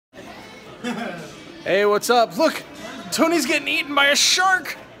Hey, what's up? Look, Tony's getting eaten by a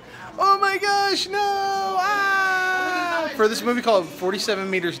shark. Oh my gosh, no! Ah! For this movie called 47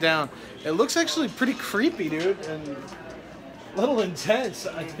 Meters Down. It looks actually pretty creepy, dude, and a little intense.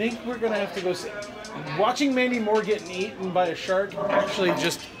 I think we're gonna have to go see. Watching Mandy Moore getting eaten by a shark actually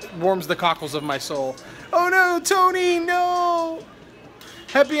just warms the cockles of my soul. Oh no, Tony, no!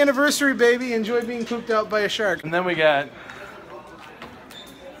 Happy anniversary, baby. Enjoy being pooped out by a shark. And then we got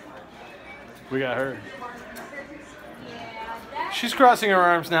her. She's crossing her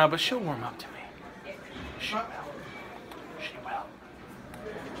arms now, but she'll warm up to me. She will. She will.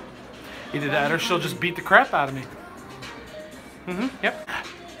 Either that or she'll just beat the crap out of me. Yep.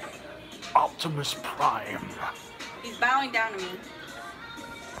 Optimus Prime. He's bowing down to me.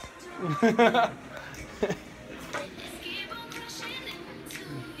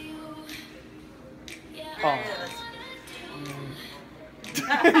 Oh.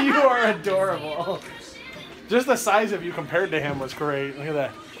 You are adorable. Just the size of you compared to him was great. Look at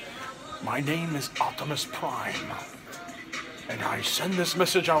that. My name is Optimus Prime, and I send this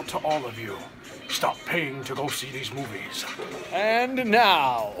message out to all of you. Stop paying to go see these movies. And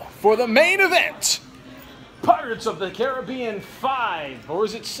now, for the main event. Pirates of the Caribbean 5, or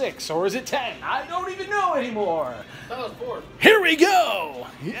is it 6, or is it 10? I don't even know anymore. I thought it was 4. Here we go.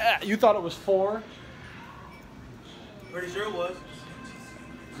 Yeah, you thought it was 4? Pretty sure it was.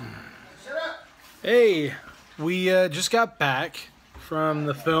 Shut up. Hey, we just got back from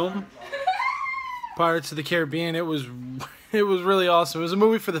the film Pirates of the Caribbean. It was really awesome. It was a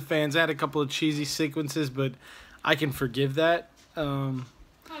movie for the fans. I had a couple of cheesy sequences, but I can forgive that.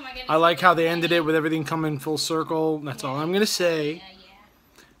 I like how they ended it with everything coming full circle. That's all I'm gonna say.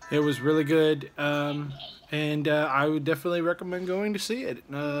 It was really good, and I would definitely recommend going to see it.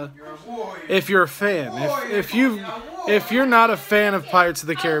 If you're a fan, if you're not a fan of Pirates of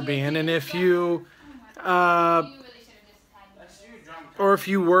the Caribbean, and if you or if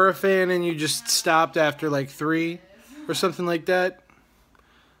you were a fan and you just stopped after like 3 or something like that,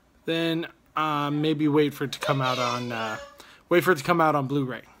 then maybe wait for it to come out on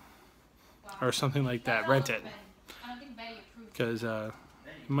Blu-ray or something like that. Rent it, because it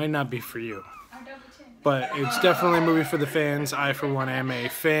might not be for you. But it's definitely a movie for the fans. I, for one, am a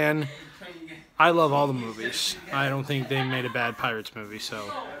fan. I love all the movies. I don't think they made a bad Pirates movie.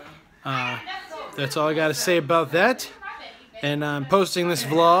 So that's all I got to say about that. And I'm posting this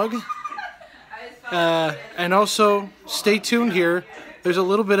vlog. And also, stay tuned here. There's a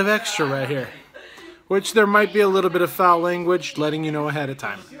little bit of extra right here, which there might be a little bit of foul language, letting you know ahead of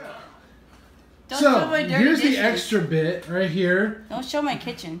time. So, here's the extra bit right here. Don't show my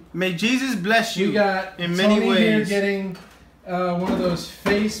kitchen. May Jesus bless you. We got in many Tony ways. Here getting one of those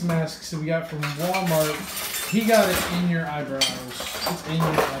face masks that we got from Walmart. He got it in your eyebrows. It's in your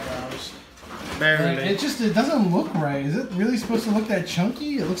eyebrows. Barely. It doesn't look right. Is it really supposed to look that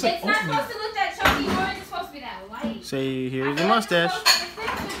chunky? It looks like it's not supposed to look that chunky, nor is it supposed to be that light. Say, here's your mustache.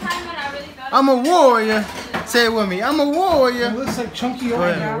 Like I'm a warrior. Say it with me. I'm a warrior. It looks like chunky Go oil.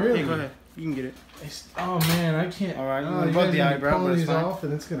 ahead. Really? Yeah, go ahead. You can get it. Oh man, I can't. All right, you above guys the eyebrow, pull but these it's fine. off,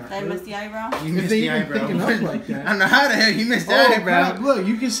 and it's gonna Did I hurt. miss the eyebrow? You If missed they the even eyebrow. picking up like that. I don't know how the hell you missed the Oh, eyebrow. crap. Look,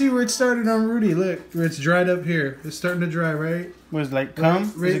 you can see where it started on Rudy. Look, where it's dried up here. It's starting to dry, right? Was it like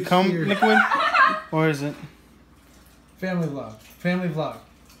cum? Right Is it cum here. liquid? Or is it Family vlog. Family vlog.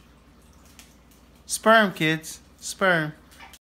 sperm, kids? Sperm.